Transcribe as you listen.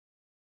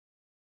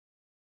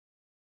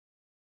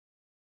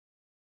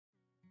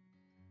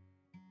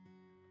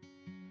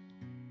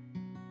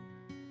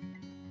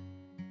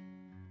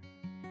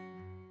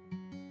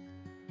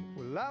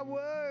Well, I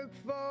work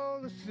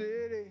for the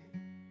city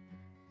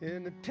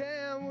in the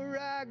town where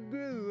I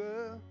grew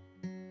up.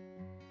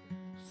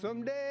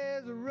 Some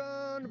days I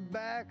run the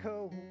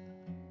backhoe,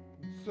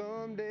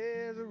 some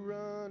days I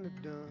run the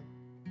dump.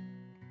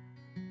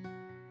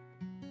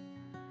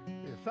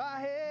 If I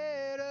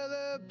had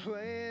other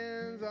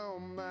plans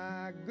on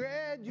my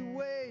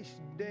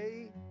graduation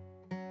day,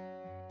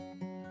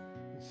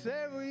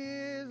 several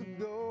years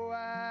ago,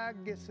 I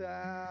guess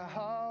I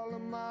hauled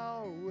them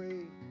all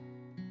away.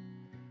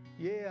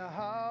 Yeah, I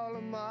hauled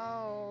them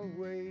all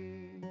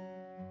away.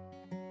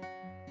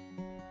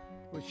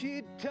 Well,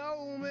 she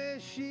told me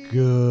she...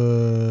 Good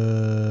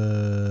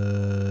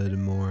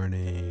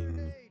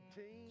morning.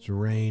 It's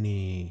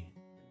rainy.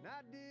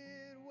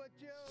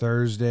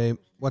 Thursday.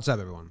 What's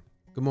up, everyone?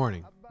 Good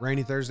morning.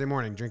 Rainy Thursday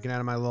morning. Drinking out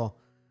of my little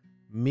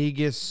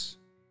Migas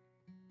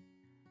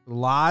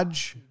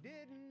Lodge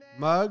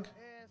mug.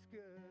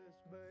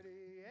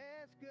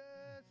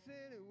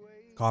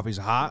 Coffee's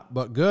hot,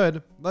 but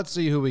good. Let's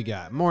see who we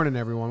got. Morning,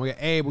 everyone. We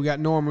got Abe, we got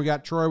Norm, we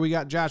got Troy, we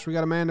got Josh, we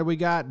got Amanda, we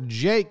got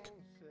Jake.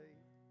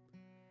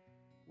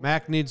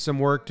 Mac needs some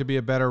work to be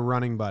a better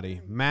running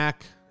buddy.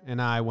 Mac and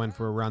I went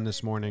for a run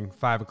this morning,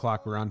 5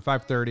 o'clock run,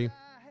 5:30.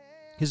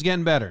 He's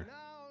getting better.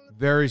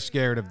 Very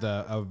scared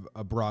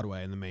of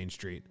Broadway and the main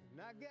street.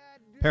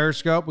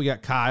 Periscope, we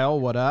got Kyle.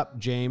 What up?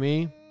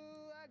 Jamie.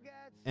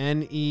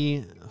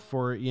 NE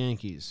for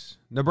Yankees.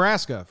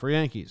 Nebraska for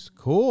Yankees.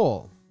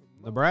 Cool.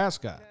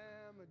 Nebraska.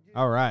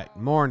 All right.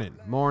 Morning.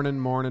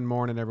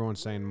 Everyone's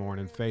saying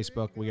morning.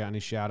 Facebook, we got any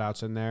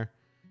shout-outs in there?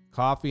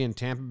 Coffee and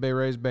Tampa Bay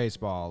Rays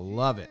baseball.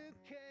 Love it.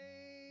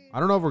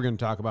 I don't know if we're going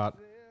to talk about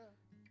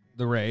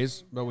the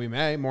Rays, but we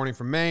may. Morning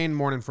from Maine.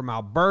 Morning from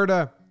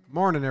Alberta.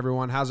 Morning,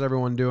 everyone. How's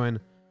everyone doing?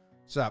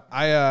 What's up?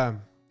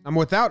 I'm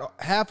without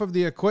half of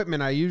the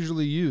equipment I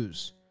usually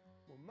use.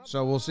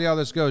 So we'll see how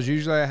this goes.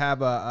 Usually I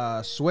have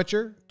a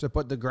switcher to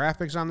put the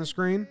graphics on the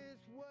screen.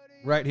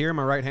 Right here,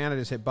 my right hand, I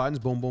just hit buttons.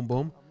 Boom, boom,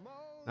 boom.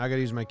 Now I got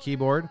to use my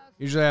keyboard.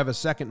 Usually I have a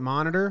second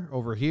monitor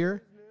over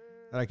here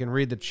that I can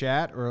read the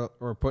chat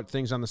or put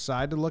things on the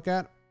side to look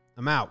at.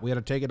 I'm out. We had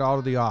to take it all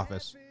to the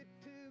office,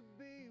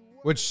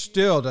 which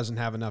still doesn't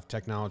have enough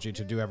technology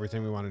to do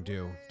everything we want to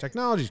do.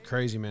 Technology's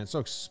crazy, man. It's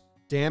so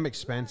damn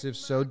expensive,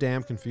 so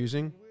damn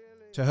confusing.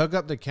 To hook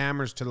up the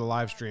cameras to the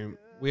live stream,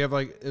 we have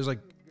there's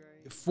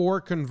 4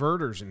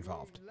 converters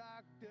involved.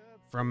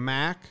 From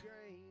Mac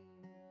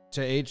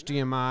to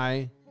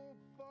HDMI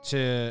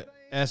to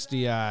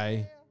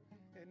SDI.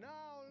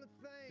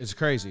 It's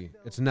crazy.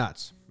 It's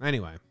nuts.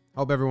 Anyway,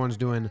 hope everyone's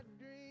doing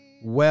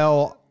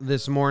well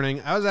this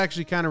morning. I was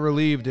actually kind of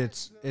relieved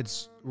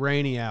it's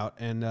rainy out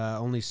and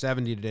only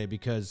 70 today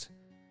because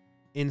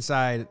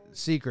inside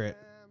secret,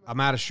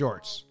 I'm out of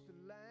shorts.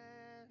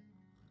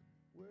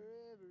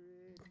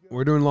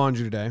 We're doing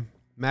laundry today.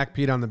 Mac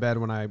peed on the bed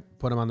when I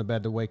put him on the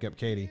bed to wake up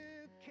Katie.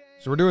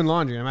 So we're doing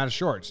laundry, and I'm out of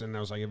shorts. And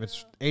I was like, if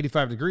it's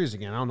 85 degrees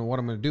again, I don't know what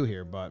I'm going to do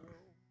here, but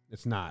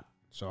it's not.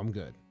 So I'm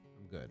good.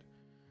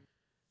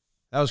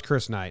 That was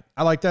Chris Knight.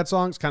 I like that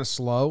song. It's kind of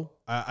slow.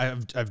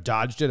 I've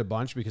dodged it a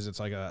bunch because it's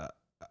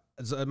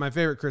my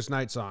favorite Chris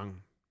Knight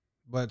song,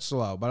 but it's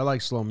slow. But I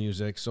like slow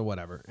music, so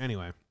whatever.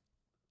 Anyway,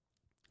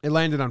 it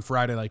landed on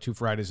Friday, like 2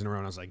 Fridays in a row,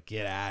 and I was like,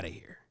 get out of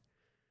here.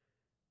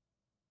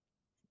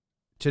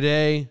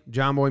 Today,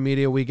 John Boy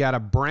Media, we got a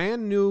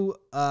brand new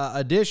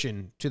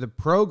addition to the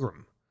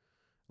program.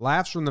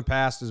 Laughs from the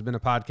Past has been a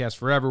podcast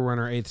forever. We're in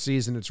our 8th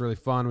season. It's really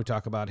fun. We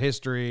talk about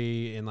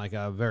history in like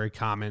a very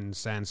common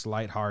sense,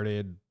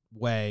 lighthearted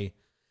way.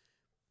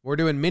 We're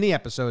doing mini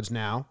episodes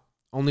now,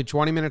 only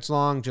 20 minutes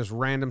long, just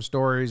random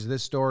stories.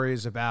 This story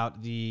is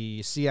about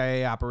the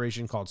CIA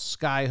operation called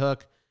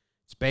Skyhook.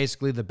 It's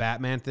basically the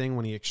Batman thing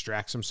when he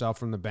extracts himself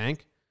from the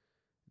bank.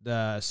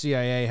 The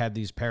CIA had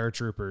these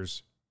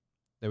paratroopers.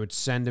 They would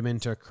send him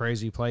into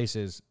crazy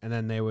places, and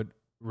then they would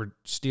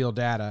steal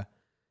data.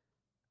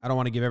 I don't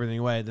want to give everything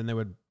away. Then they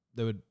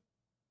would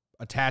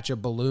attach a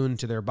balloon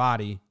to their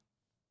body,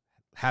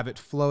 have it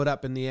float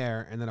up in the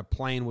air, and then a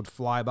plane would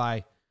fly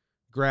by,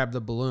 grab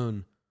the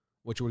balloon,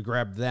 which would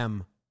grab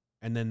them,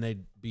 and then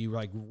they'd be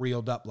like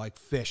reeled up like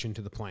fish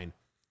into the plane.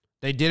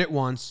 They did it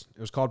once. It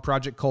was called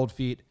Project Cold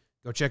Feet.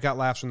 Go check out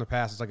Laughs from the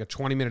Past. It's like a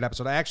 20-minute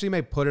episode. I actually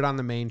may put it on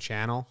the main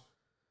channel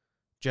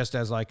just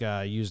as like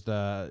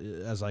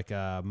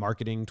a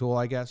marketing tool,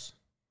 I guess.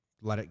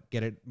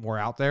 Get it more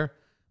out there.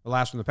 The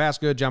Laughs from the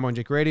Past, good. John Boy and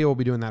Jake Radio. We'll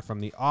be doing that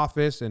from the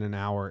office in an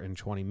hour and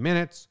 20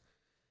 minutes.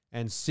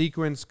 And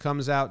Sequence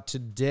comes out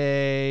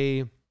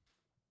today.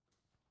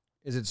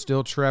 Is it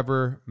still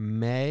Trevor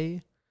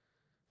May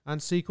on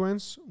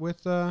Sequence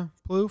with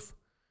Plouffe?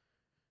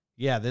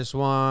 Yeah, this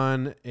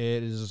one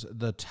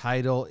the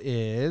title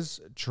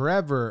is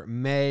Trevor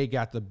May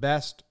got the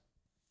best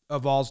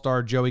of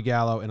All-Star Joey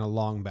Gallo in a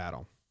long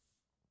battle.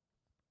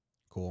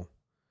 Cool.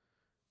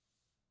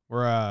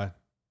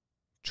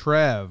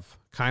 Trev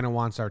kind of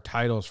wants our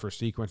titles for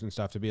Sequence and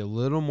stuff to be a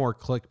little more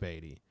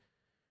clickbaity,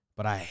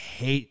 but I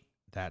hate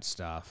that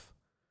stuff.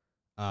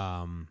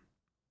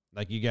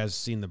 Like you guys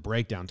seen the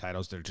breakdown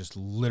titles, they're just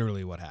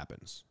literally what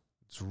happens.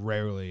 It's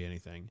rarely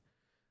anything.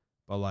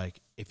 But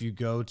like, if you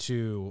go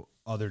to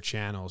other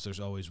channels, there's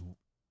always,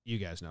 you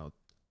guys know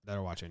that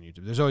are watching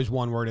YouTube, there's always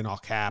one word in all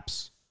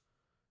caps.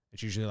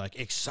 It's usually like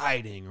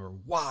exciting or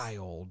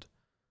wild.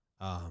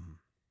 So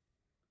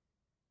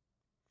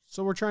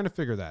we're trying to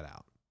figure that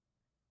out.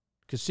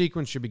 Because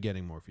Sequence should be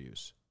getting more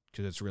views.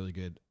 Because it's really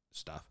good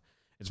stuff.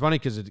 It's funny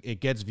because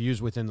it gets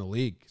views within the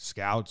league.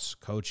 Scouts,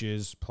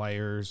 coaches,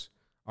 players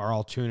are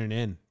all tuning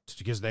in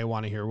because they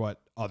want to hear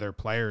what other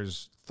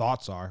players'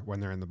 thoughts are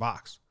when they're in the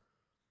box.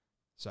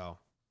 So,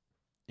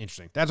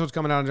 interesting. That's what's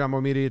coming out on John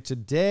Boy Media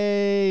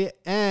today.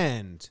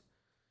 And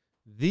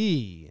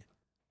the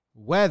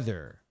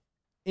weather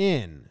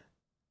in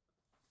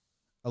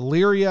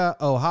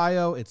Elyria,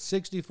 Ohio. It's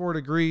 64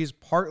 degrees,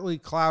 partly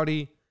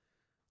cloudy.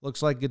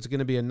 Looks like it's going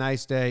to be a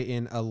nice day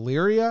in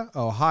Elyria,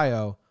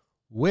 Ohio,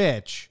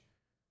 which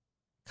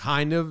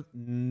kind of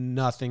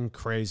nothing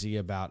crazy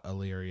about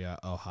Elyria,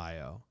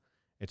 Ohio.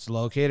 It's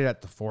located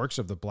at the forks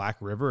of the Black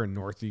River in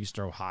northeast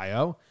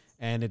Ohio,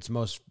 and its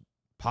most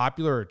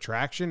popular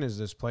attraction is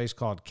this place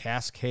called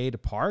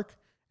Cascade Park.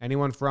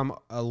 Anyone from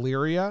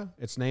Elyria?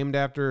 It's named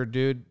after a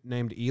dude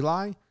named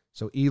Eli.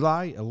 So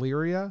Eli,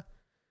 Elyria.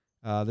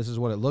 This is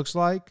what it looks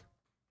like.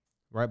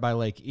 Right by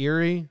Lake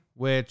Erie,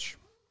 which,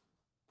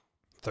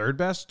 third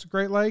best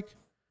Great Lake?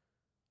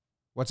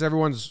 What's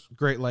everyone's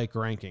Great Lake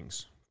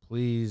rankings?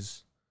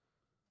 Please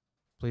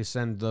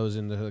send those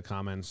into the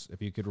comments.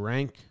 If you could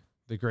rank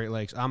the Great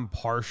Lakes. I'm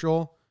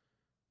partial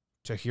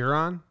to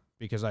Huron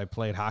because I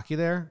played hockey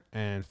there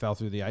and fell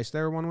through the ice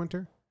there one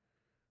winter.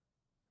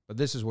 But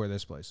this is where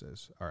this place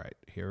is. All right,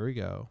 here we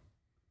go.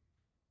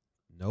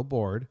 No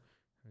board.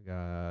 I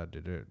got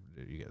you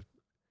guys.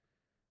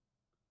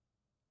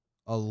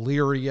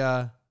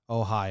 Elyria,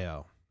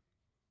 Ohio.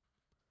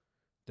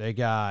 They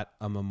got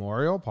a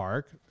memorial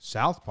park,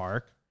 South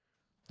Park.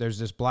 There's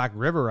this Black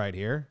River right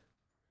here.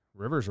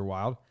 Rivers are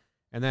wild.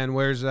 And then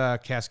where's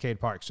Cascade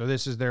Park? So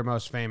this is their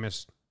most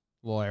famous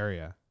little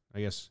area,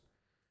 I guess.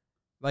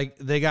 Like,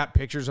 they got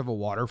pictures of a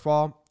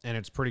waterfall, and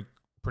it's pretty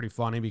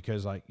funny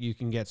because, like, you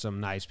can get some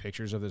nice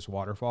pictures of this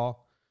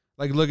waterfall.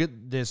 Like, look at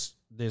this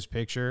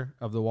picture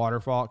of the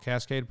waterfall at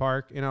Cascade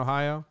Park in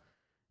Ohio,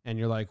 and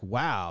you're like,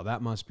 wow,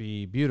 that must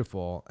be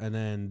beautiful. And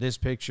then this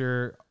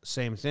picture,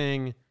 same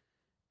thing.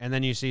 And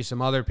then you see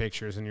some other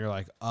pictures, and you're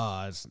like,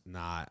 oh, it's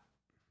not.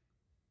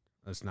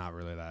 It's not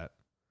really that.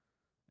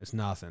 It's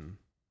nothing.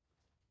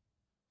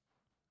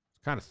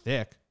 It's kind of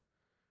thick.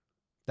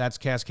 That's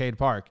Cascade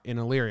Park in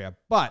Elyria.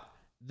 But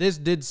this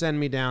did send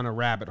me down a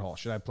rabbit hole.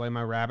 Should I play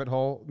my rabbit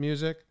hole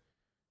music?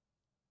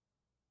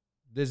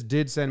 This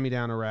did send me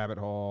down a rabbit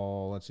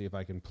hole. Let's see if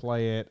I can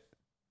play it.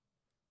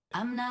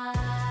 I'm not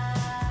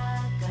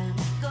gonna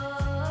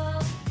go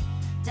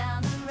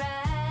down the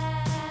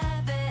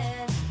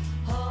rabbit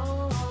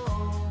hole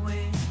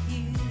with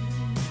you.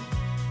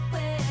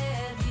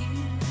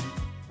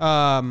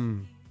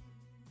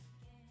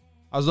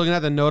 I was looking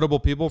at the notable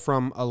people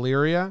from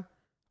Elyria,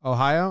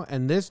 Ohio,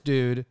 and this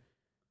dude,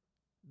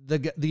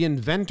 the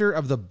inventor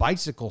of the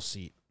bicycle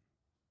seat,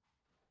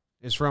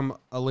 is from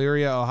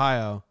Elyria,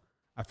 Ohio.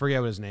 I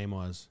forget what his name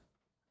was.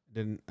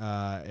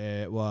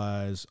 It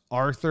was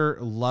Arthur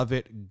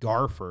Lovett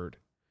Garford.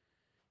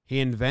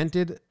 He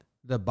invented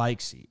the bike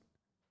seat.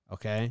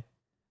 Okay.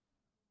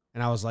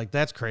 And I was like,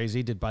 that's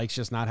crazy. Did bikes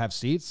just not have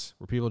seats?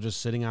 Were people just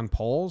sitting on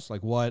poles?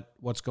 Like,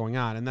 what's going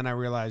on? And then I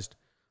realized,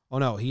 oh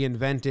no, he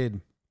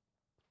invented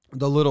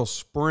the little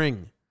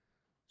spring.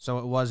 So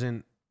it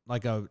wasn't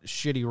like a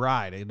shitty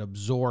ride. It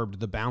absorbed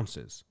the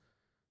bounces.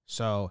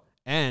 So,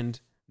 and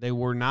they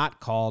were not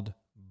called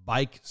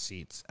bike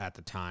seats at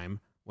the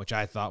time, which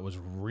I thought was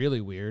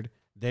really weird.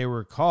 They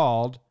were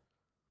called,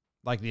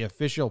 like, the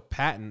official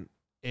patent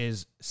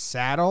is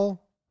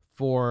saddle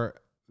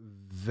for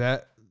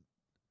velocipede.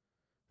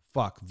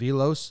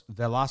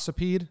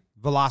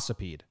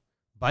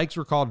 Bikes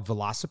were called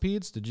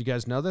velocipedes. Did you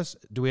guys know this?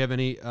 Do we have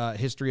any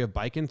history of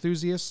bike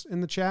enthusiasts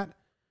in the chat?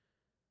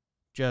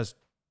 Just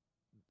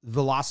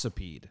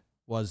velocipede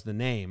was the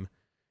name.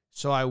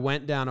 So I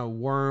went down a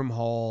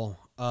wormhole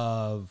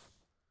of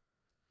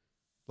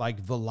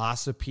like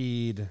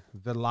velocipede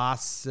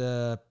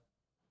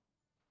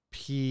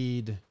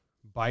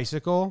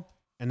bicycle.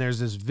 And there's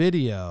this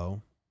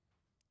video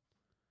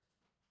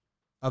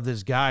of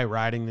this guy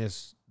riding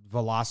this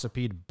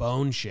velocipede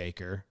bone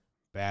shaker.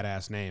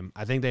 Badass name.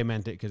 I think they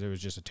meant it because it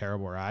was just a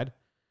terrible ride.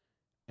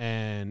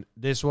 And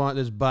this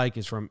bike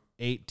is from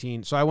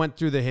 18. So I went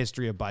through the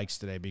history of bikes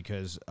today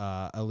because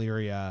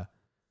Elyria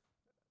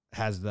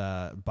has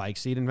the bike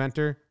seat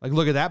inventor. Like,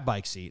 look at that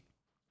bike seat.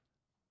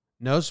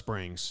 No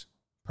springs.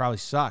 Probably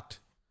sucked.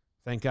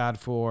 Thank God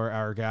for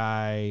our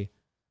guy,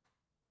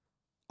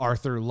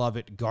 Arthur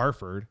Lovett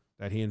Garford,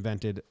 that he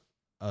invented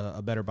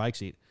a better bike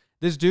seat.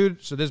 This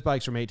dude, so this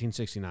bike's from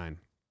 1869.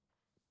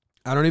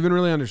 I don't even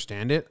really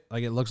understand it.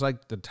 Like, it looks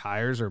like the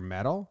tires are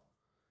metal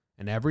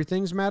and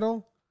everything's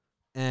metal.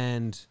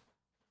 And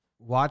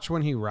watch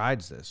when he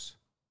rides this.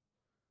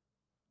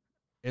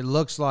 It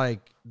looks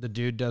like the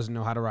dude doesn't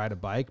know how to ride a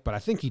bike, but I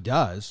think he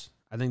does.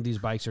 I think these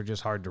bikes are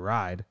just hard to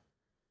ride.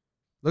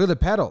 Look at the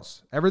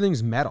pedals.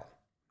 Everything's metal.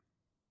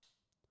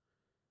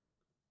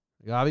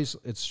 Like,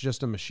 obviously, it's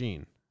just a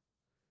machine.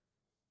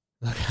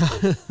 Look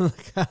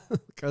how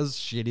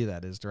shitty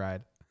that is to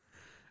ride.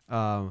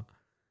 Like,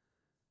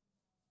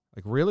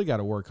 really got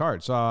to work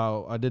hard.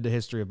 So I did the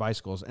history of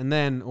bicycles. And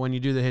then when you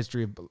do the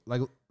history of,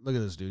 like, look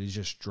at this dude. He's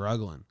just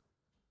struggling.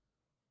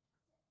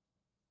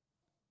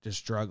 Just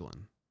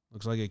struggling.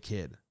 Looks like a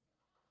kid.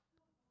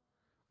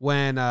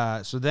 When,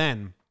 so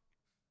then,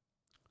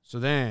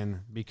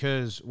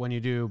 because when you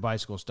do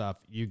bicycle stuff,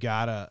 you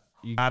gotta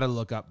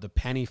look up the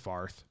penny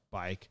farth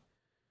bike,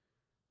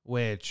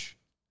 which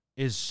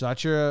is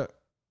such a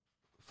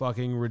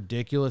fucking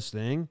ridiculous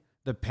thing.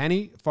 The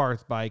penny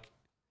farth bike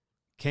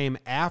came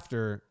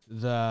after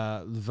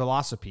the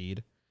Velocipede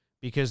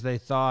because they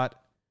thought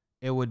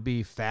it would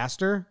be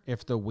faster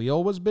if the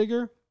wheel was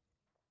bigger,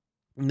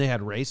 and they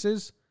had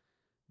races,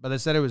 but they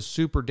said it was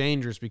super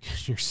dangerous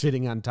because you're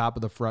sitting on top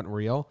of the front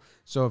wheel.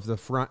 So if the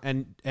front,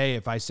 and hey,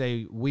 if I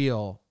say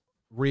real,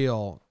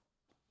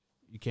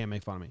 you can't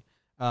make fun of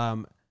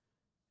me.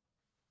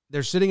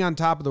 They're sitting on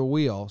top of the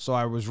wheel. So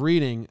I was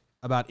reading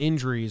about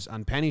injuries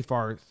on penny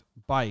farth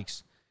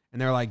bikes,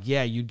 and they're like,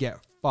 yeah, you'd get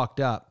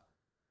fucked up.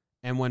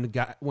 And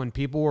when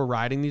people were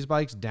riding these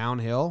bikes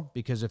downhill,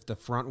 because if the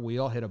front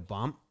wheel hit a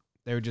bump,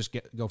 they would just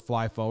go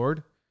fly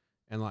forward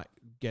and like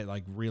get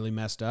like really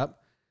messed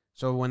up.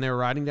 So when they were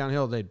riding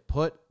downhill, they'd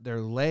put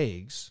their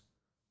legs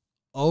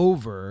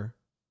over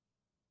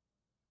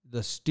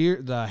the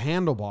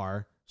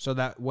handlebar so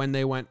that when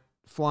they went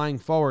flying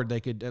forward, they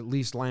could at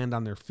least land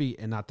on their feet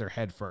and not their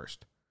head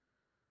first.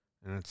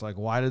 And it's like,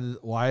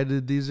 why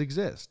did these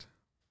exist?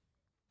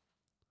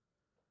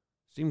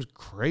 Seems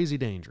crazy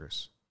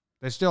dangerous.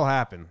 They still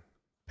happen.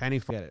 Penny,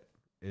 get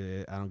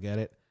it. I don't get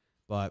it.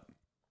 But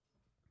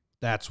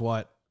that's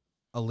what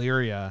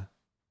Illyria,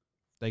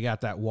 they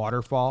got that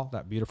waterfall,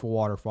 that beautiful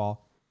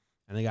waterfall,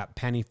 and they got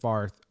penny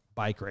farth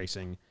bike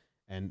racing,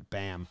 and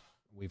bam,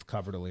 we've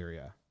covered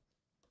Illyria.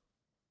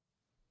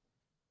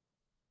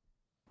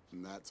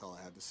 And that's all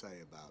I have to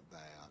say about that.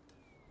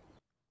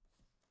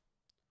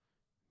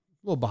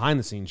 A little behind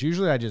the scenes.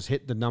 Usually I just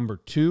hit the number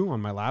 2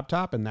 on my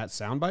laptop and that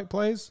soundbite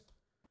plays.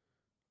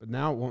 But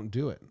now it won't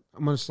do it.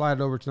 I'm going to slide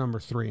it over to number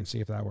 3 and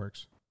see if that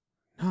works.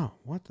 No,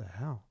 what the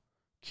hell?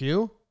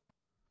 Q?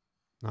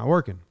 Not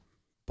working.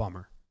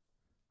 Bummer.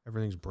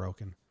 Everything's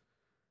broken.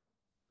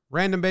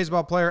 Random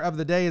baseball player of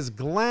the day is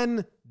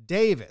Glenn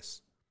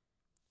Davis.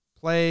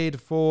 Played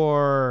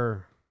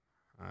for,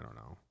 I don't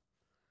know.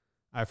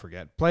 I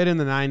forget. Played in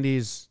the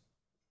 90s.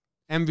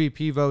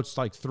 MVP votes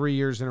like 3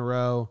 years in a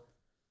row.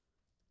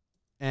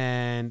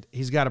 And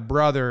he's got a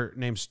brother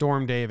named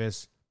Storm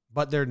Davis,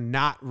 but they're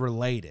not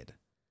related.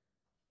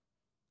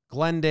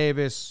 Glenn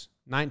Davis,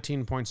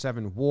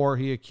 19.7 WAR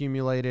he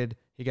accumulated.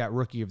 He got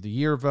Rookie of the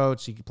Year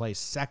votes. He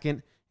placed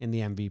second in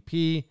the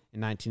MVP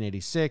in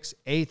 1986,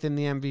 8th in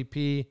the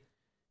MVP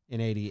in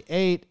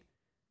 88,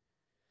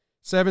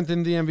 7th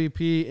in the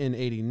MVP in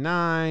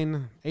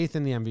 89, 8th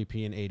in the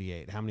MVP in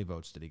 88. How many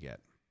votes did he get?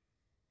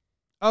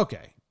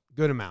 Okay,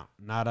 good amount.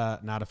 Not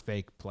a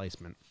fake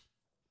placement.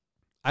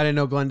 I didn't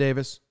know Glenn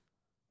Davis,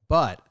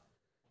 but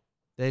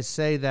they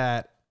say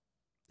that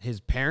his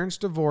parents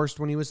divorced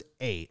when he was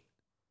 8.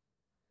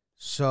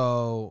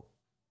 So,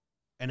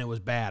 and it was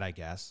bad, I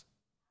guess.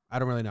 I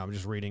don't really know. I'm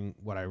just reading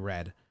what I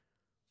read.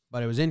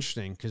 But it was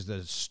interesting because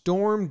the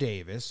Storm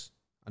Davis,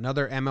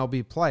 another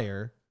MLB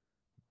player,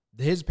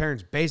 his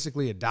parents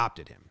basically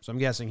adopted him. So I'm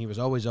guessing he was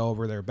always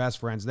over. They're best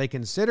friends. They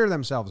consider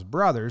themselves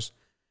brothers.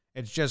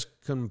 It's just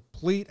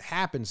complete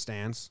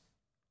happenstance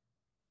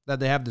that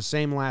they have the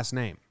same last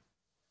name.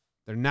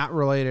 They're not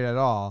related at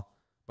all,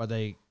 but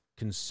they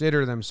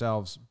consider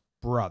themselves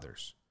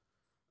brothers,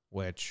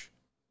 which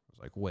I was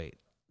like, wait.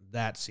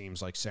 That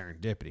seems like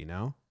serendipity,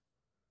 no?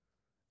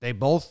 They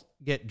both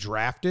get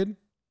drafted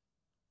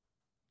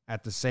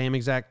at the same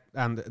exact...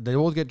 they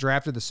both get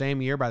drafted the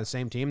same year by the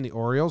same team, the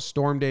Orioles.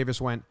 Storm Davis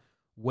went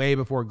way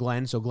before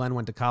Glenn, so Glenn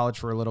went to college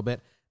for a little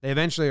bit. They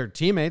eventually are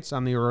teammates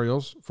on the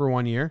Orioles for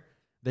 1 year.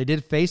 They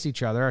did face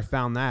each other. I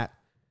found that.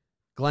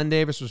 Glenn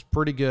Davis was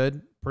pretty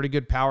good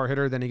power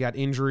hitter. Then he got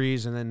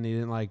injuries, and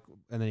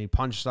then he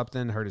punched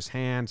something, hurt his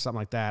hand, something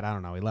like that. I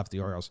don't know. He left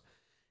the Orioles.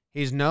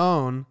 He's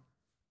known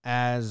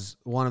as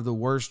one of the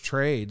worst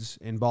trades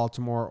in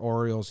Baltimore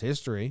Orioles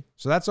history.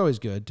 So that's always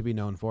good to be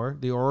known for.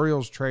 The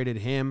Orioles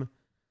traded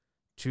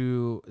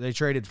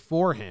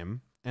for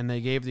him, and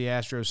they gave the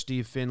Astros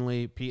Steve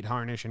Finley, Pete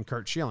Harnisch, and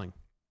Curt Schilling.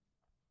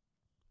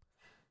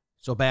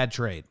 So bad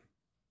trade.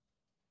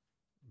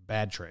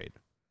 Bad trade.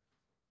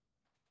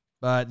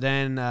 But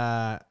then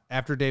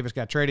after Davis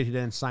got traded, he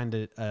then signed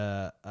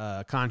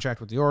a contract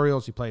with the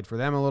Orioles. He played for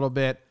them a little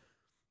bit.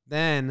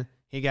 Then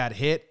he got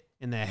hit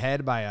in the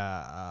head by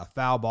a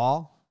foul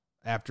ball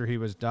after he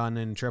was done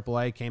in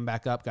AAA, came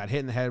back up, got hit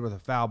in the head with a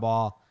foul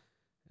ball.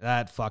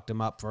 That fucked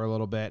him up for a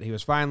little bit. He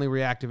was finally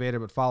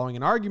reactivated, but following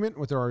an argument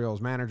with the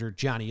Orioles manager,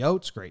 Johnny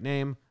Oates, great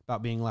name,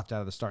 about being left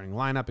out of the starting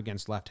lineup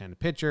against left-handed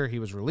pitcher, he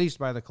was released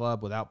by the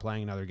club without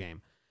playing another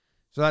game.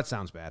 So that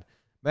sounds bad.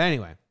 But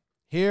anyway,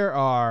 here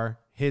are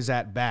his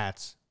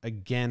at-bats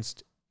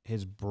against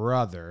his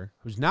brother,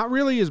 who's not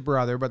really his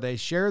brother, but they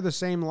share the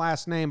same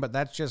last name, but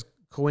that's just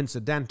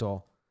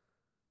coincidental.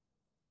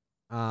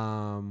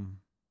 What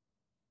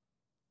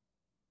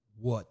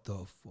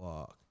the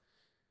fuck?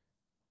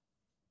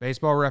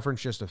 Baseball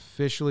Reference just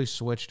officially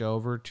switched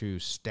over to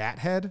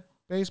Stathead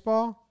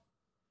Baseball.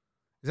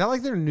 Is that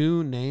like their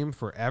new name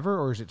forever,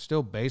 or is it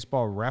still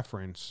Baseball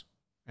Reference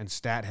and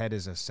Stathead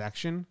is a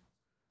section?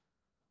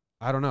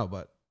 I don't know,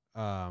 but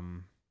I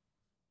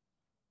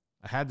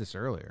had this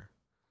earlier.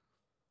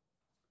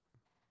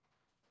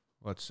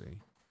 Let's see.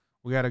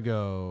 We got to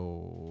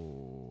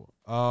go.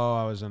 Oh,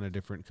 I was on a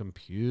different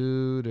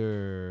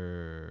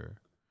computer.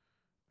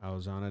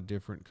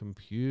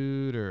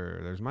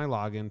 There's my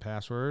login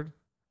password.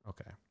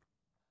 Okay.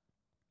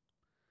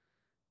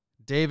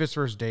 Davis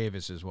versus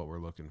Davis is what we're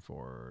looking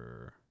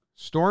for.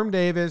 Storm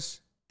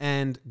Davis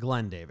and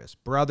Glenn Davis.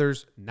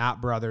 Brothers,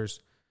 not brothers.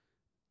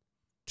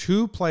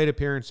 2 plate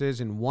appearances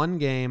in 1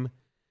 game.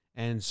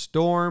 And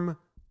Storm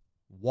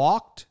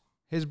walked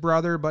his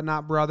brother, but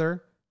not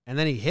brother. And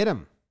then he hit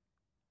him.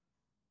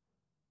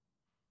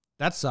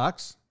 That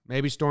sucks.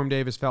 Maybe Storm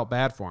Davis felt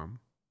bad for him.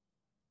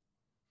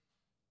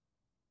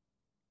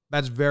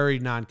 That's very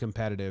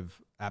non-competitive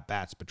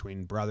at-bats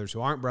between brothers who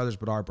aren't brothers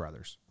but are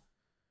brothers.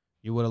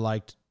 You would have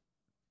liked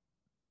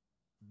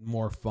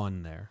more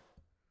fun there.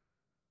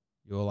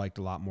 You would have liked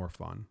a lot more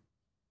fun.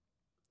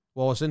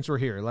 Well, since we're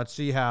here, let's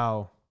see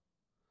how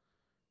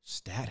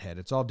Stathead,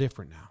 it's all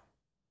different now.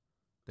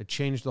 They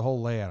changed the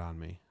whole layout on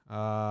me.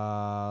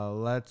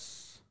 How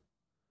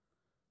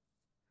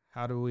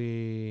do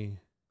we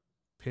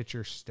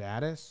pitcher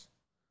status?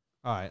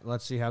 All right,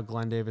 let's see how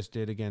Glenn Davis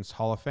did against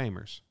Hall of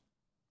Famers.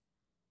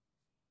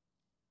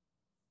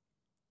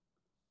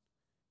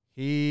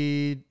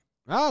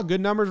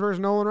 Good numbers versus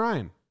Nolan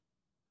Ryan.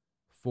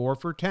 4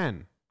 for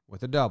 10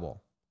 with a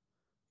double.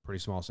 Pretty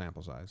small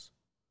sample size.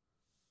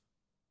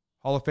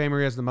 Hall of Famer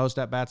he has the most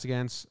at-bats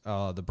against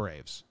the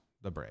Braves.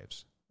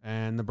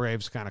 And the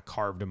Braves kind of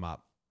carved him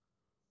up.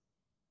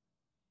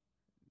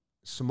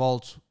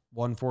 Smoltz,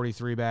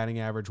 143 batting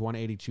average,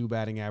 182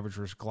 batting average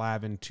versus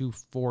Glavine,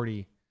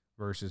 240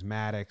 versus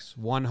Maddox,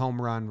 1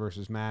 home run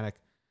versus Maddox,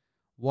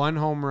 1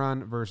 home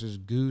run versus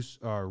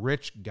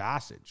Rich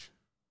Gossage.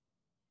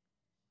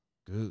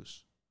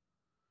 Goose.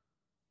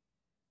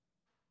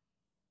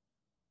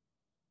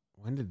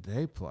 When did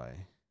they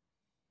play?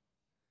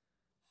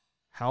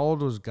 How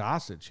old was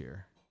Gossage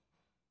here?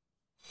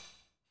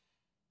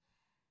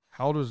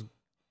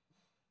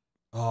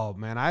 Oh,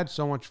 man, I had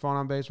so much fun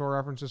on Baseball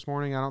Reference this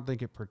morning. I don't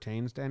think it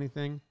pertains to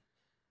anything.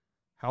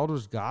 How old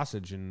was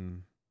Gossage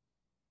in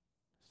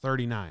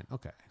 39?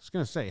 Okay. I was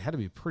going to say, it had to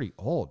be pretty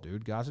old,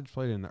 dude. Gossage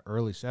played in the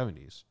early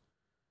 70s.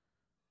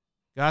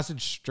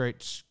 Gossage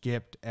straight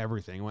skipped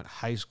everything. Went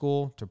high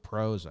school to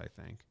pros, I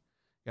think.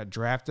 Got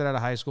drafted out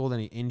of high school, then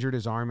he injured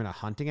his arm in a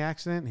hunting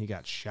accident. He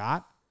got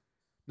shot.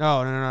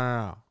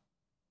 No.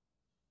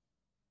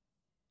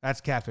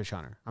 That's Catfish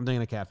Hunter. I'm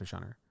thinking of Catfish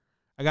Hunter.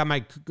 I got my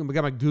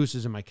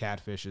gooses and my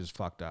catfishes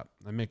fucked up.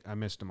 I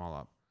missed them all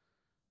up.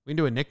 We can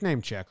do a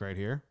nickname check right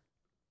here.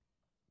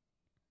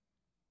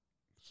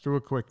 Let's do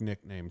a quick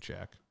nickname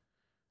check.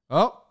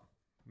 Oh,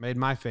 made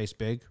my face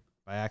big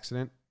by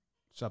accident.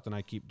 Something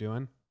I keep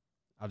doing.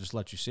 I'll just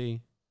let you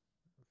see.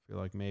 I feel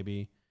like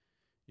maybe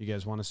you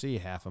guys want to see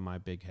half of my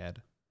big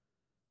head.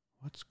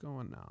 What's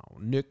going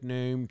on?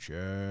 Nickname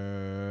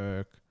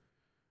check.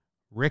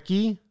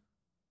 Ricky,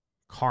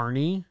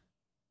 Carney,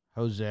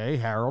 Jose,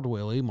 Harold,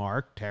 Willie,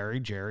 Mark, Terry,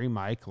 Jerry,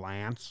 Mike,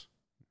 Lance.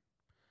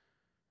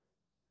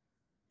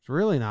 It's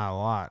really not a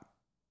lot.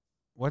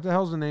 What the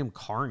hell's the name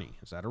Carney?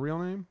 Is that a real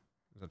name?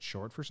 Is that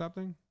short for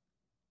something?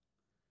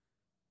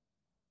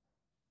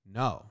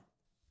 No.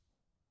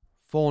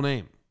 Full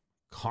name.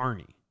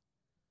 Carney.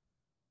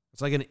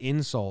 It's like an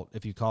insult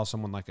if you call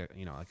someone like a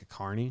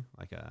carny,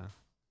 like a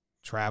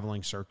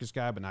traveling circus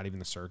guy, but not even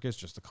the circus,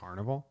 just the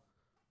carnival.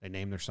 They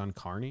named their son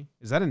Carney.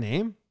 Is that a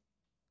name?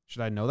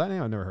 Should I know that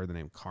name? I've never heard the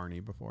name Carney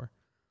before.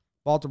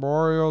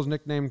 Baltimore Orioles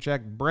nickname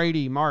check.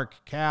 Brady,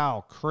 Mark,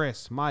 Cal,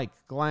 Chris, Mike,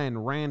 Glenn,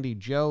 Randy,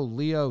 Joe,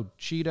 Leo,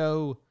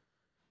 Cheeto.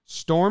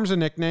 Storm's a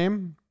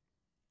nickname.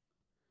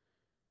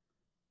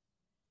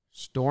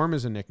 Storm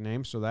is a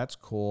nickname, so that's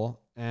cool.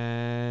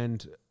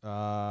 And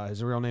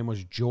his real name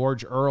was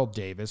George Earl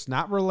Davis.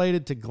 Not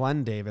related to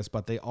Glenn Davis,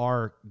 but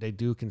they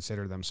do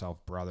consider themselves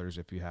brothers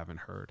if you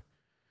haven't heard.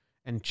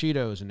 And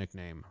Cheeto is a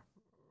nickname.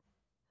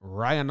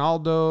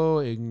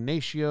 Ryanaldo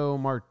Ignacio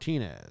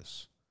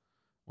Martinez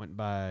went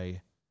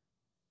by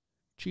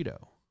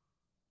Cheeto.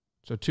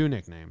 So 2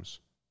 nicknames.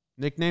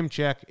 Nickname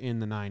check in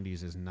the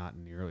 90s is not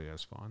nearly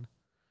as fun.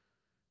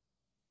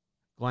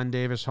 Glenn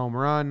Davis home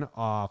run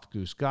off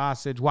Goose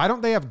Gossage. Why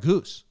don't they have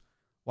Goose?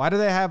 Why do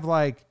they have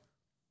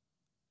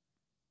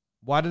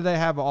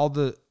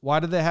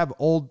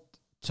old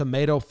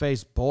tomato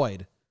face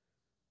Boyd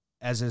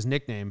as his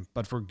nickname,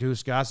 but for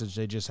Goose Gossage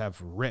they just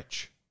have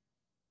Rich?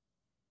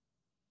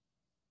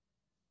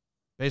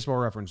 Baseball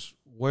Reference,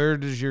 where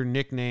does your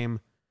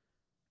nickname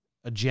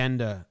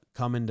agenda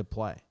come into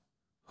play?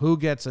 Who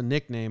gets a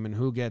nickname and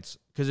who gets...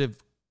 Because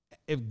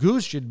if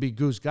Goose should be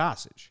Goose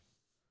Gossage.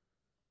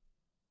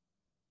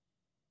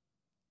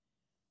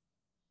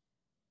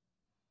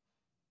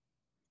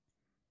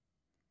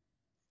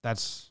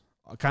 That's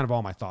kind of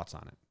all my thoughts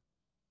on it.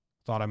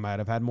 Thought I might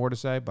have had more to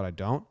say, but I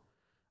don't.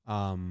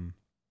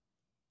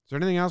 Is there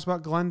anything else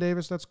about Glenn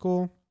Davis that's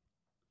cool?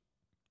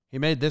 He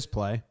made this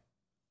play.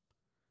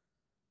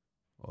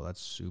 Oh,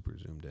 that's super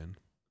zoomed in.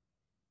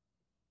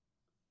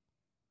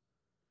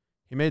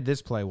 He made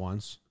this play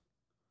once,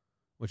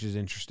 which is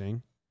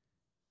interesting.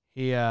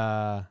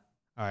 All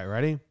right,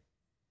 ready?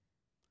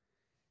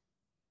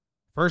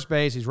 First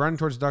base, he's running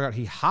towards the dugout.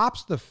 He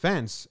hops the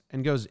fence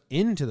and goes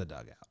into the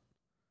dugout.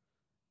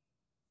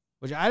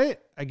 Which I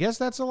guess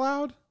that's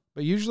allowed,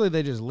 but usually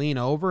they just lean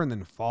over and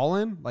then fall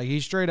in. Like he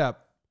straight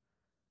up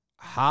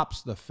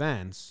hops the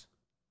fence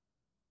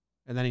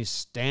and then he's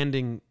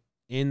standing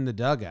in the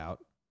dugout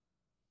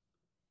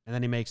and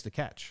then he makes the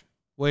catch,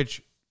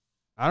 which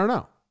I don't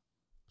know.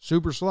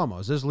 Super slow-mo.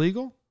 Is this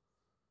legal?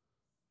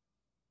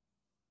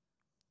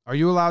 Are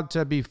you allowed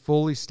to be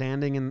fully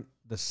standing in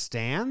the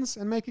stands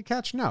and make a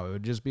catch? No, it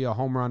would just be a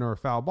home run or a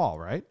foul ball,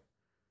 right?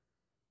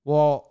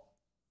 Well,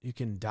 you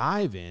can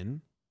dive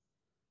in.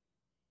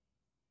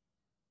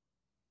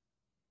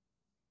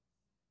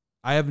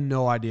 I have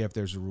no idea if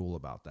there's a rule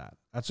about that.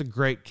 That's a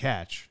great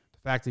catch. The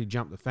fact that he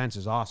jumped the fence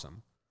is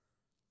awesome.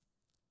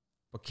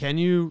 But can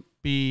you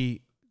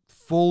be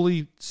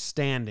fully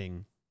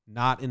standing,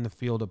 not in the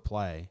field of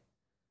play,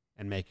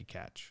 and make a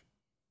catch?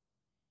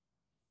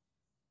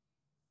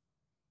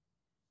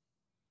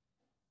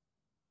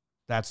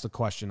 That's the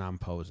question I'm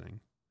posing.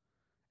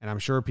 And I'm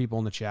sure people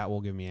in the chat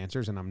will give me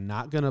answers, and I'm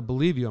not going to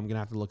believe you. I'm going to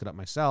have to look it up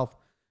myself,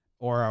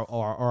 or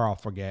I'll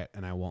forget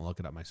and I won't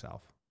look it up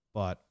myself.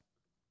 But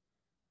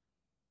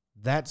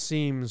that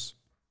seems...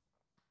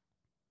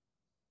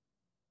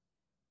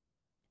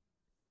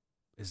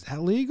 Is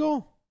that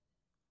legal?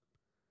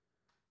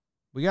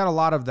 We got a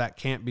lot of that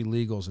can't be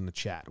legals in the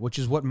chat, which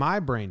is what my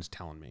brain's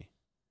telling me.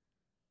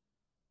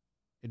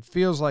 It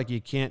feels like you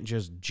can't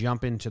just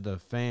jump into the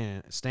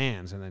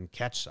stands and then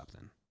catch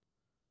something.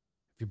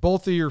 If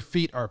both of your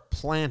feet are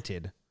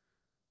planted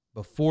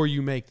before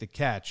you make the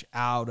catch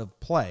out of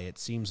play, it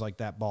seems like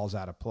that ball's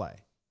out of play.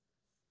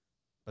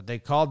 But they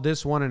called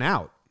this one an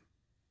out.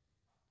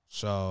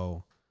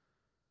 So,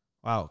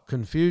 wow,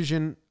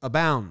 confusion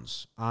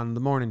abounds on the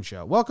morning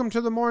show. Welcome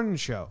to the morning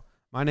show.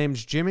 My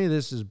name's Jimmy.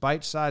 This is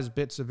bite-sized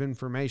bits of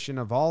information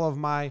of all of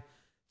my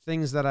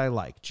things that I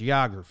like.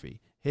 Geography,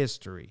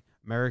 history,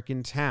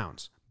 American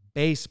towns,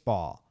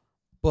 baseball,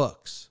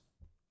 books.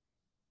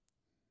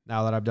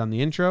 Now that I've done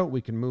the intro,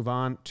 we can move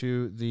on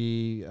to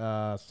the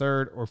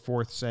third or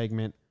fourth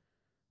segment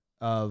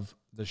of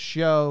the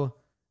show.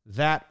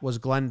 That was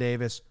Glenn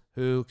Davis,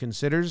 who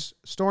considers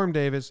Storm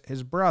Davis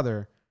his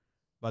brother,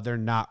 but they're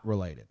not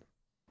related.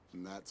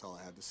 And that's all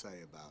I have to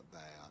say about that.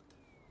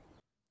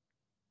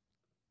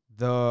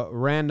 The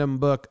random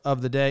book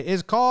of the day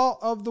is Call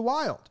of the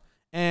Wild.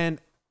 And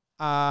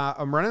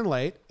I'm running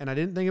late, and I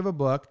didn't think of a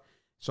book,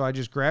 so I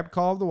just grabbed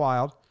Call of the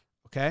Wild,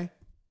 okay?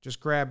 Just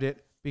grabbed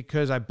it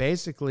because I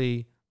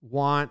basically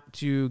want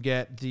to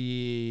get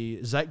the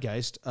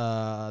zeitgeist,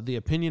 the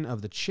opinion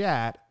of the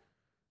chat.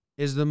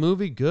 Is the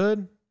movie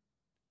good?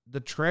 The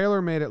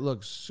trailer made it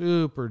look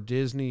super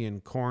Disney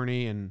and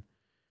corny, and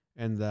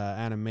the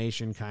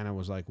animation kind of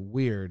was like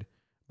weird.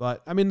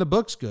 But, I mean, the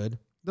book's good.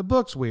 The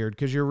book's weird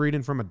because you're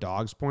reading from a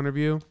dog's point of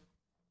view.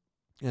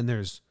 And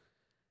there's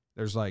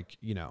like,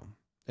 you know,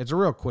 it's a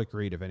real quick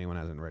read if anyone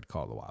hasn't read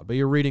Call of the Wild. But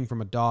you're reading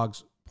from a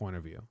dog's point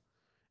of view.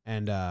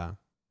 And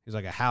he's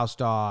like a house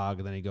dog.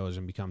 And then he goes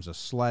and becomes a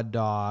sled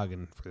dog.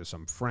 And for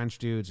some French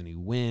dudes. And he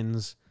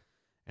wins.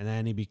 And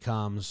then he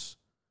becomes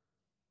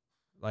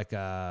like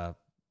not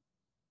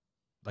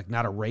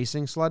a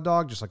racing sled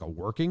dog. Just like a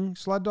working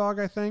sled dog,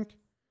 I think.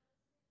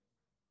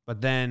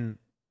 But then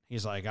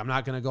he's like, I'm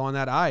not going to go on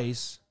that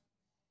ice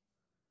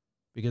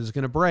because it's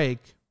going to break.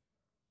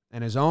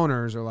 And his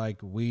owners are like,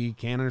 we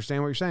can't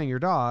understand what you're saying. Your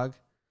dog,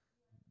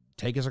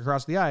 take us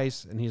across the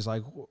ice. And he's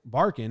like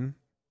barking.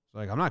 He's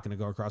like, I'm not going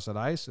to go across that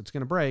ice. It's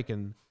going to break.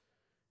 And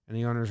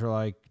the owners are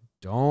like,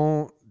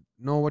 don't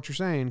know what you're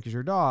saying because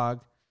your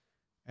dog.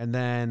 And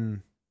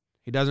then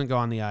he doesn't go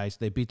on the ice.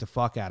 They beat the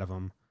fuck out of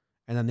him.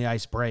 And then the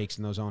ice breaks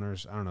and those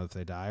owners, I don't know if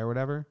they die or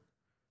whatever.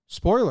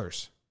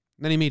 Spoilers.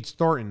 And then he meets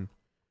Thornton.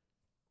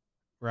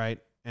 Right?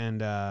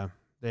 And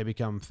they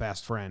become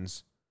fast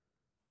friends.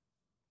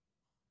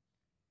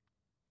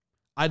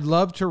 I'd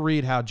love to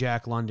read how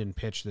Jack London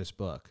pitched this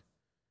book.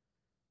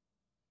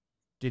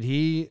 Did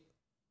he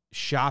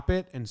shop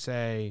it and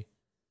say,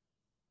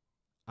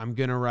 I'm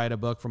going to write a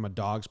book from a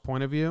dog's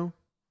point of view?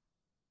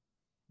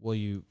 Will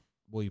you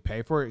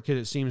pay for it? Because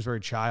it seems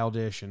very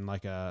childish and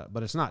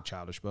but it's not a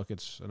childish book.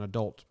 It's an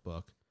adult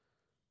book.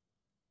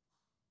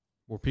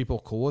 Were people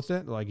cool with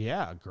it? Like,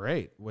 yeah,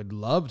 great. Would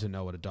love to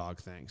know what a dog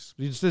thinks.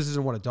 This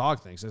isn't what a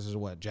dog thinks. This is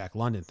what Jack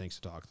London thinks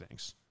a dog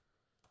thinks.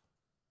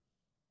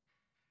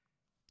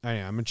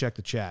 Anyway, I'm going to check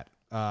the chat.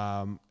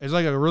 It's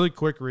like a really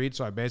quick read,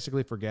 so I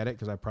basically forget it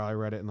because I probably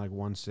read it in like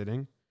one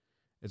sitting.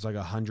 It's like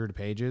 100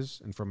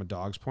 pages, and from a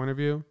dog's point of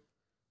view.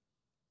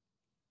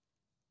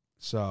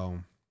 So,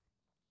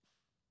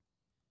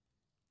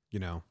 you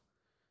know,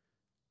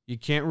 you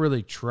can't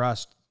really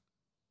trust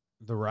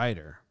the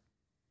writer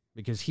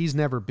because he's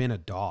never been a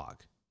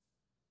dog.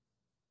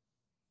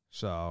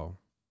 So,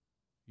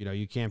 you know,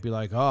 you can't be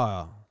like,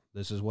 oh,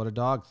 this is what a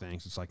dog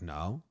thinks. It's like,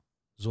 no,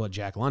 this is what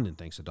Jack London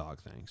thinks a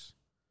dog thinks.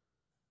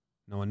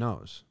 No one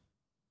knows.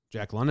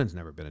 Jack London's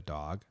never been a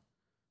dog.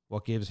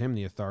 What gives him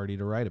the authority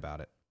to write about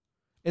it?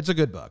 It's a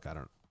good book. I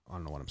don't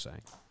know what I'm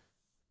saying.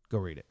 Go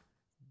read it.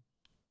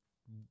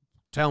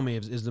 Tell me,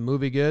 is the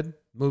movie good?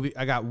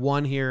 I got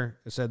one here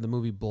that said the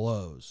movie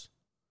blows.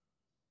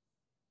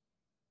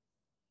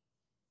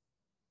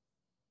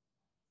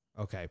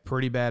 Okay,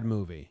 pretty bad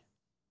movie.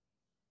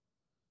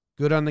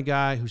 Good on the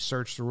guy who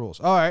searched the rules.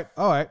 All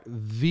right.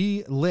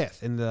 V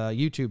Lith in the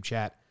YouTube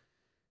chat.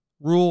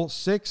 Rule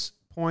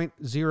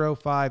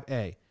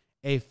 6.05A.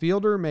 A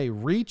fielder may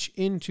reach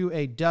into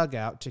a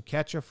dugout to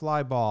catch a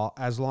fly ball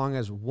as long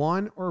as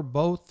one or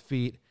both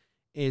feet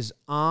is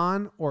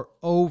on or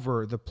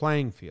over the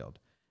playing field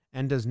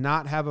and does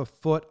not have a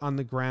foot on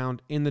the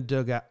ground in the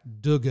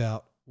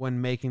dugout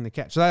when making the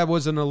catch. So that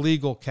was an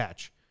illegal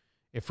catch.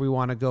 If we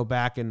want to go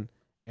back and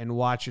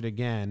watch it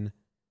again,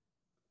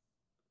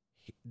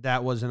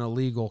 that was an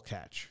illegal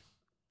catch.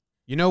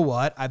 You know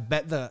what? I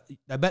bet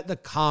the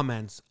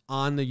comments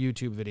on the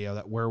YouTube video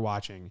that we're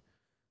watching,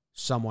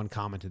 someone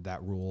commented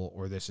that rule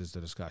or this is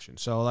the discussion.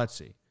 So let's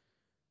see.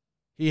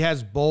 He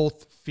has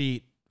both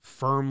feet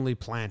firmly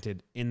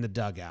planted in the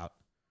dugout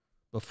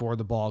before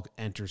the ball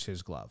enters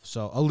his glove.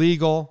 So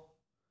illegal,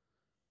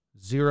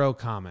 0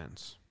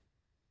 comments.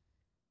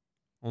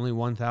 Only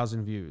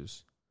 1,000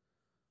 views.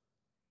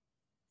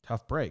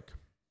 Tough break.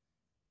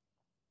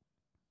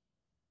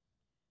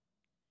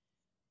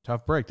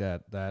 Tough break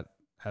that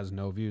has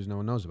no views. No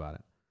one knows about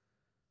it.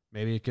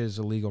 Maybe because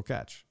illegal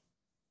catch.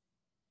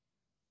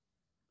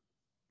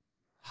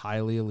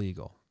 Highly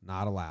illegal.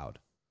 Not allowed.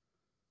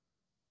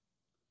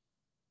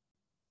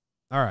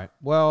 All right.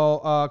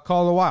 Well,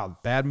 Call of the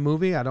Wild. Bad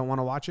movie. I don't want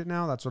to watch it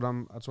now. That's what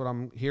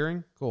I'm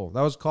hearing. Cool.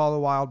 That was Call of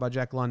the Wild by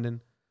Jack London.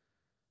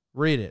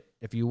 Read it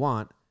if you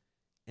want.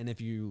 And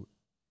if you're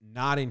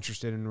not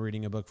interested in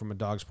reading a book from a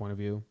dog's point of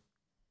view,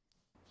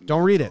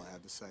 don't read it. That's all I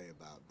have to say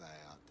about that.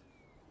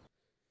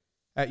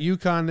 At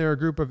UConn, there are a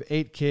group of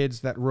 8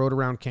 kids that rode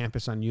around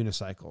campus on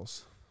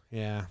unicycles.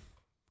 Yeah.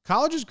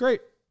 College is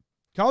great.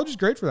 College is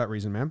great for that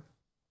reason, man.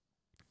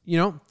 You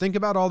know, think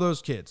about all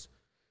those kids.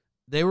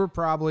 They were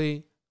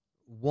probably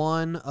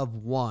one of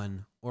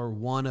one or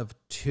one of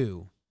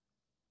 2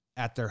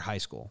 at their high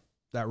school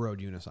that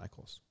rode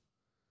unicycles.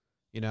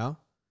 You know?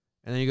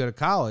 And then you go to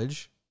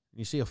college and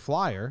you see a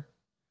flyer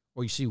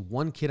or you see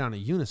one kid on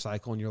a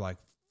unicycle and you're like,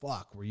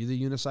 fuck, were you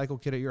the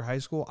unicycle kid at your high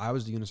school? I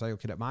was the unicycle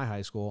kid at my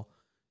high school.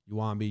 You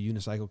want to be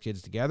unicycle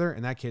kids together?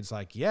 And that kid's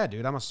like, yeah,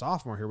 dude, I'm a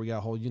sophomore here. We got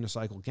a whole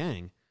unicycle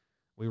gang.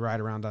 We ride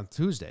around on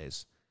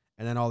Tuesdays.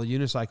 And then all the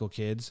unicycle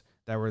kids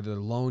that were the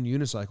lone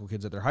unicycle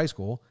kids at their high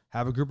school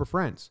have a group of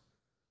friends.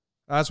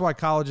 That's why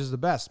college is the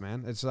best,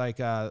 man. It's like,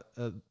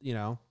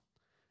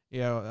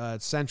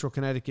 Central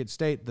Connecticut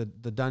State,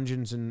 the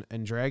Dungeons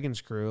and Dragons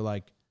crew,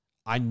 like,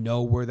 I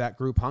know where that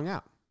group hung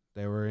out.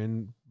 They were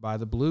in by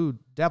the Blue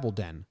Devil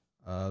Den,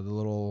 the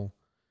little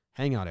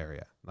hangout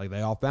area. Like,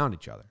 they all found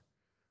each other.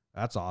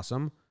 That's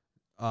awesome.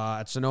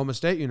 At Sonoma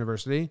State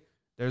University,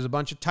 there's a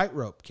bunch of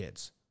tightrope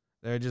kids.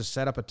 They just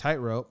set up a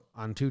tightrope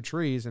on 2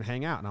 trees and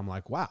hang out. And I'm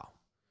like, wow,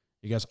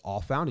 you guys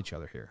all found each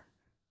other here.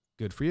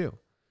 Good for you.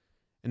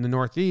 In the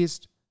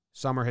Northeast,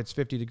 summer hits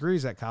 50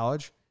 degrees at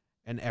college,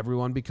 and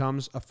everyone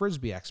becomes a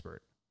Frisbee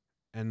expert.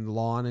 And the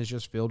lawn is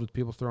just filled with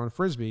people throwing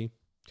Frisbee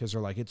because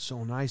they're like, it's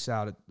so nice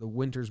out. The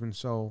winter's been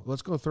so,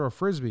 let's go throw a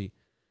Frisbee.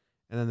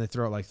 And then they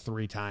throw it like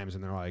 3 times,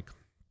 and they're like,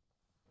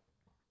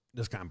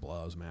 this kind of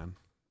blows, man.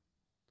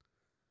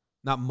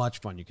 Not much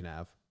fun you can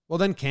have. Well,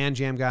 then Can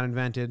Jam got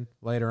invented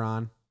later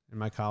on in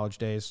my college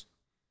days.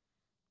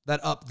 That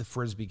upped the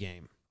Frisbee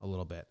game a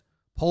little bit.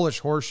 Polish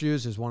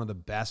horseshoes is one of the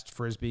best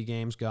Frisbee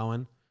games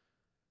going.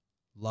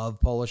 Love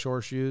Polish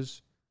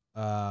horseshoes.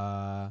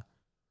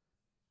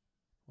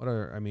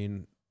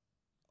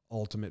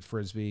 Ultimate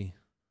Frisbee.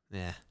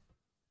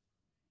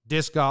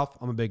 Disc golf.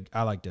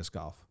 I like disc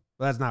golf.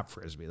 But that's not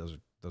Frisbee.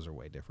 Those are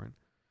way different.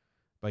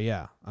 But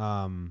yeah.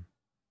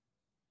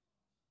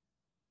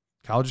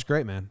 College is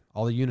great, man.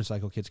 All the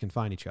unicycle kids can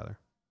find each other.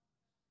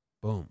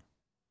 Boom.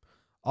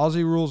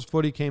 Aussie Rules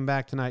Footy came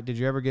back tonight. Did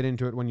you ever get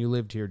into it when you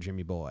lived here,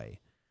 Jimmy boy?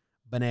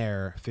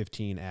 Benair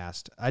 15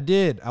 asked. I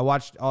did. I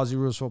watched Aussie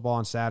Rules football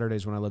on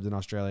Saturdays when I lived in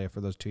Australia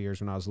for those 2 years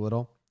when I was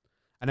little.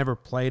 I never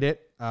played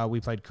it. We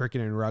played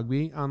cricket and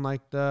rugby on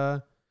like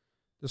the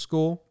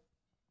school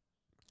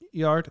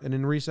yard and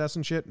in recess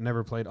and shit.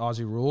 Never played Aussie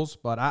Rules,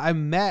 but I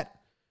met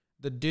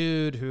the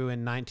dude who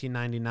in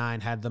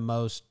 1999 had the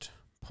most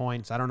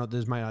points. I don't know.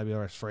 This might not be the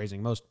right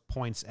phrasing. Most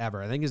points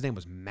ever. I think his name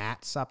was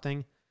Matt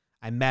something.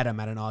 I met him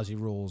at an Aussie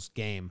Rules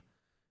game.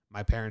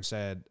 My parents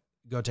said,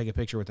 go take a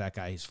picture with that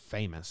guy. He's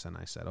famous. And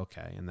I said,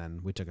 okay. And then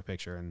we took a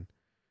picture and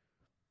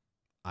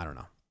I don't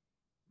know.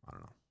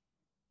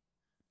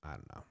 I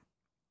don't know.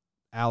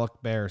 Alec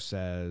Bear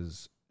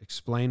says,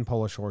 explain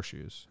Polish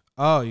horseshoes.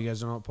 Oh, you guys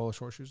don't know what Polish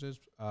horseshoes is?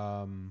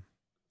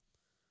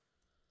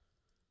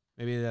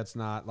 Maybe that's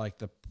not like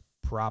the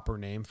proper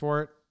name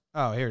for it.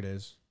 Oh, here it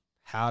is.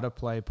 How to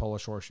play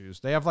Polish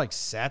horseshoes. They have like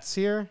sets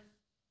here.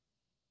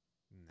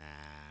 Nah.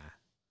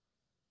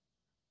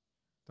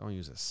 Don't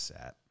use a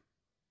set.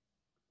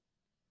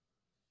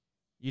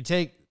 You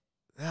take...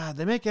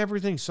 they make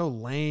everything so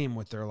lame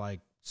with their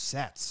like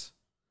sets.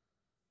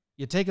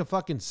 You take a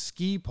fucking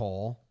ski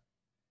pole.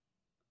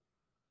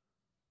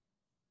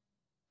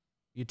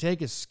 You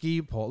take a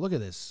ski pole. Look at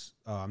this.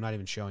 Oh, I'm not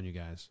even showing you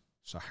guys.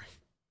 Sorry.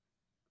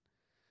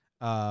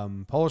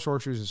 Polish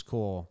horseshoes is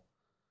cool.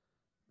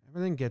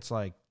 Everything gets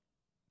like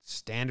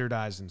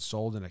standardized and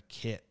sold in a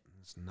kit.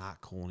 It's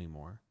not cool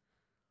anymore.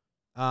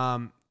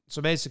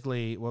 So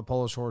basically what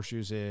Polish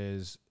horseshoes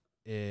is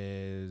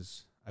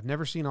I've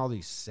never seen all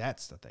these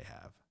sets that they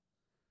have.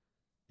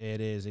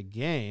 It is a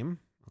game.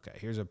 Okay,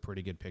 here's a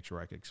pretty good picture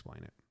where I could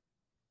explain it.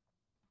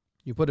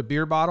 You put a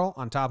beer bottle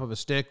on top of a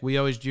stick. We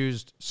always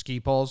used ski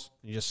poles.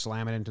 You just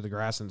slam it into the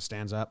grass and it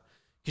stands up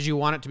because you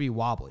want it to be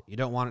wobbly. You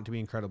don't want it to be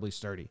incredibly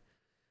sturdy.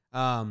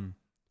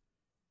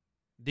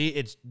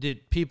 It's the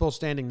people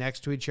standing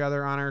next to each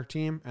other on our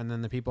team, and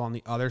then the people on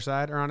the other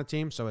side are on a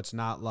team. So it's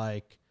not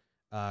like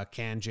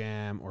can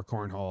jam or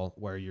cornhole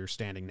where you're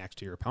standing next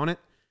to your opponent.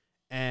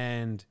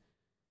 And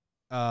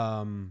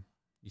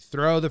you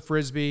throw the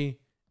frisbee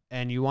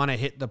and you want to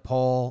hit the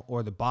pole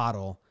or the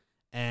bottle,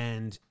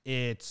 and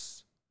I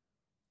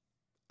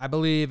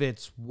believe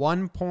it's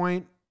 1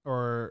 point,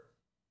 or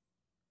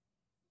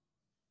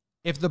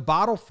if the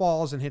bottle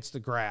falls and hits the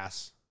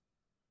grass,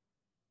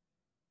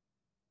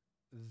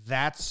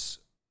 that's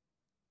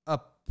a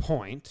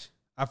point.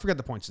 I forget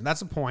the points, and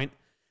that's a point.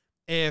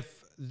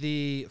 If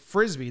the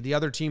frisbee, the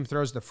other team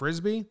throws the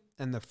frisbee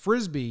and the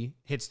frisbee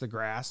hits the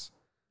grass,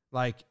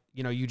 like,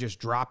 you just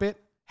drop it,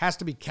 has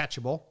to be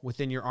catchable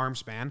within your arm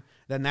span,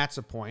 then that's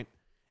a point.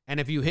 And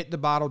if you hit the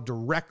bottle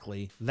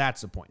directly,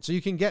 that's a point. So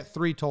you can get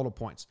 3 total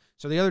points.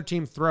 So the other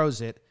team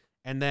throws it,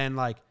 and then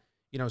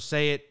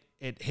say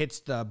it hits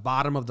the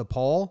bottom of the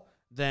pole,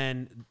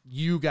 then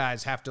you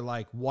guys have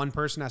to one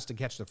person has to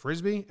catch the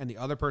frisbee and the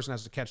other person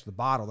has to catch the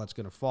bottle that's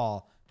going to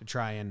fall to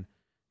try and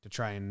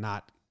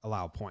not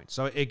allow points.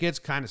 So it gets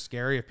kind of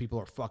scary if people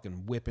are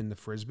fucking whipping the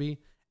frisbee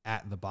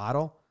at the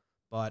bottle,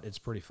 but it's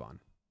pretty fun.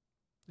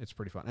 It's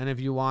pretty fun. And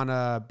if you want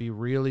to be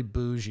really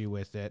bougie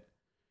with it,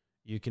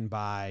 you can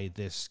buy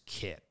this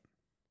kit,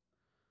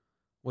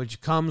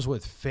 which comes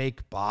with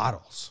fake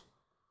bottles.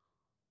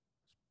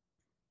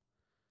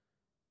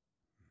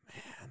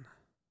 Man,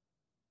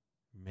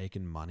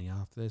 making money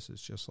off this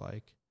is just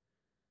like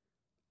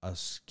a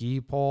ski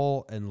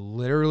pole, and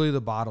literally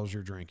the bottles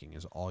you're drinking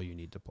is all you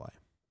need to play.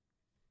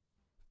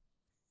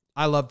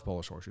 I loved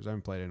Polish horseshoes. I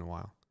haven't played it in a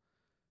while,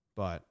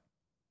 but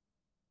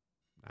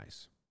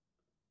nice.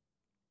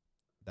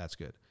 That's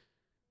good.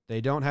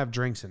 They don't have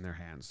drinks in their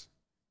hands.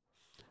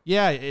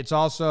 Yeah, it's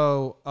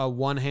also a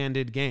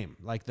one-handed game.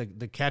 Like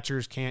the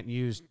catchers can't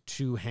use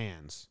 2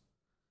 hands.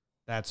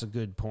 That's a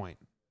good point.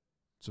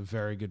 It's a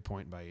very good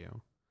point by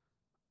you.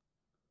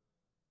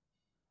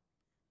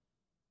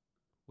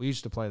 We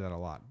used to play that a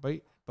lot.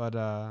 But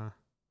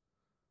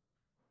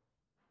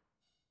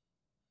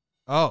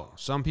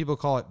some people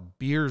call it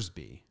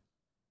Beersby,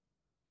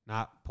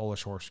 not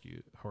Polish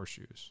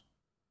horseshoes.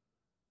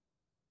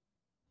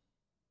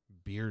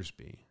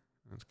 Beersby.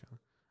 That's kind of...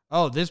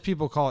 Oh, this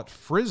people call it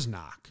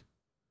Friznock.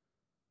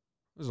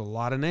 There's a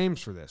lot of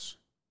names for this.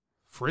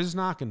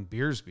 Friznock and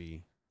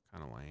Beersby.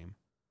 Kind of lame.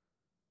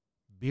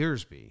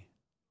 Beersby.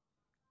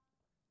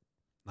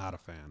 Not a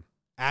fan.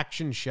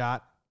 Action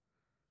Shot.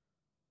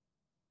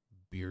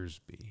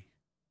 Beersby.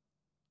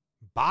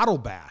 Bottle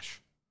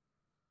Bash.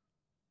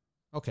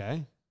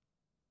 Okay.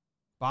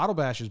 Bottle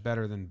Bash is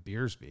better than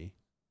Beersby.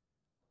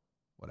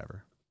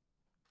 Whatever.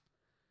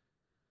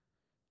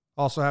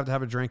 Also have to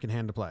have a drink in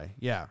hand to play.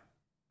 Yeah.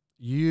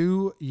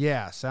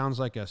 Sounds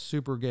like a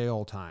super gay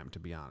old time, to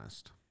be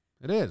honest.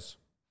 It is.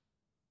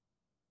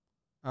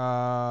 We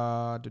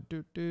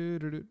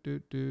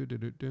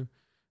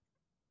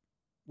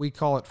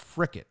call it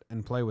Fricket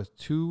and play with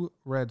 2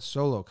 red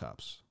solo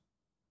cups.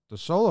 The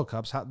solo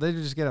cups, they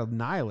just get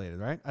annihilated,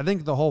 right? I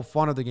think the whole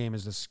fun of the game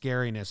is the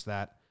scariness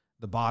that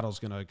the bottle's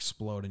going to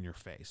explode in your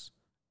face.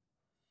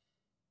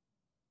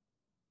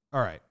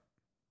 All right.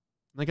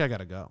 I think I got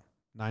to go.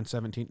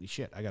 9:17.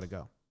 Shit, I got to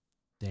go.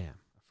 Damn,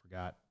 I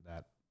forgot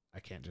that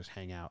I can't just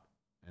hang out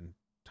and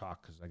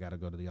talk because I got to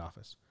go to the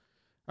office.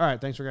 All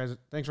right, thanks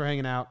for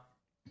hanging out.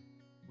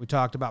 We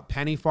talked about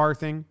penny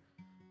farthing.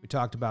 We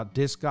talked about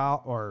disc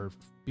golf, or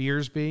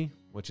Beersby,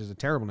 which is a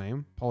terrible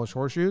name, Polish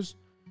horseshoes.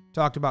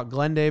 Talked about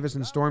Glenn Davis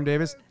and Storm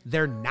Davis.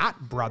 They're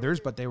not brothers,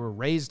 but they were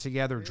raised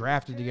together,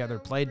 drafted together,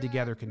 played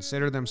together,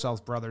 consider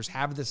themselves brothers,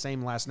 have the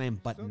same last name,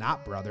 but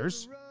not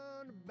brothers.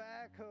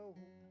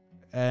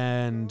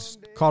 And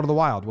Call to the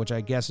Wild, which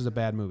I guess is a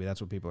bad movie. That's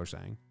what people are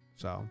saying.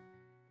 So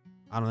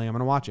I don't think I'm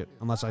going to watch it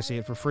unless I see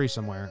it for free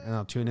somewhere, and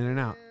I'll tune in and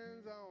out.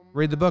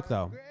 Read the book,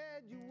 though.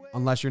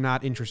 Unless you're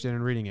not interested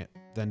in reading it,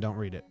 then don't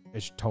read it.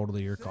 It's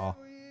totally your call.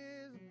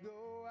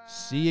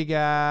 See you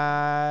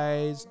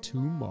guys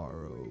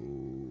tomorrow.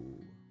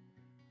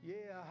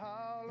 Yeah,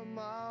 haul 'em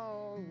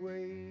all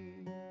away.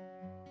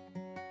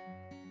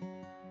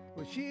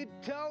 Well, she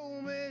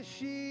told me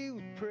she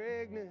was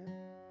pregnant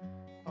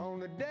on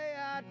the day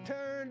I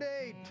turned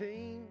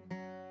 18.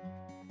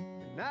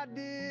 And I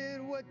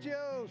did what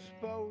you're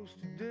supposed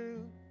to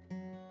do.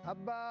 I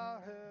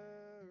bought her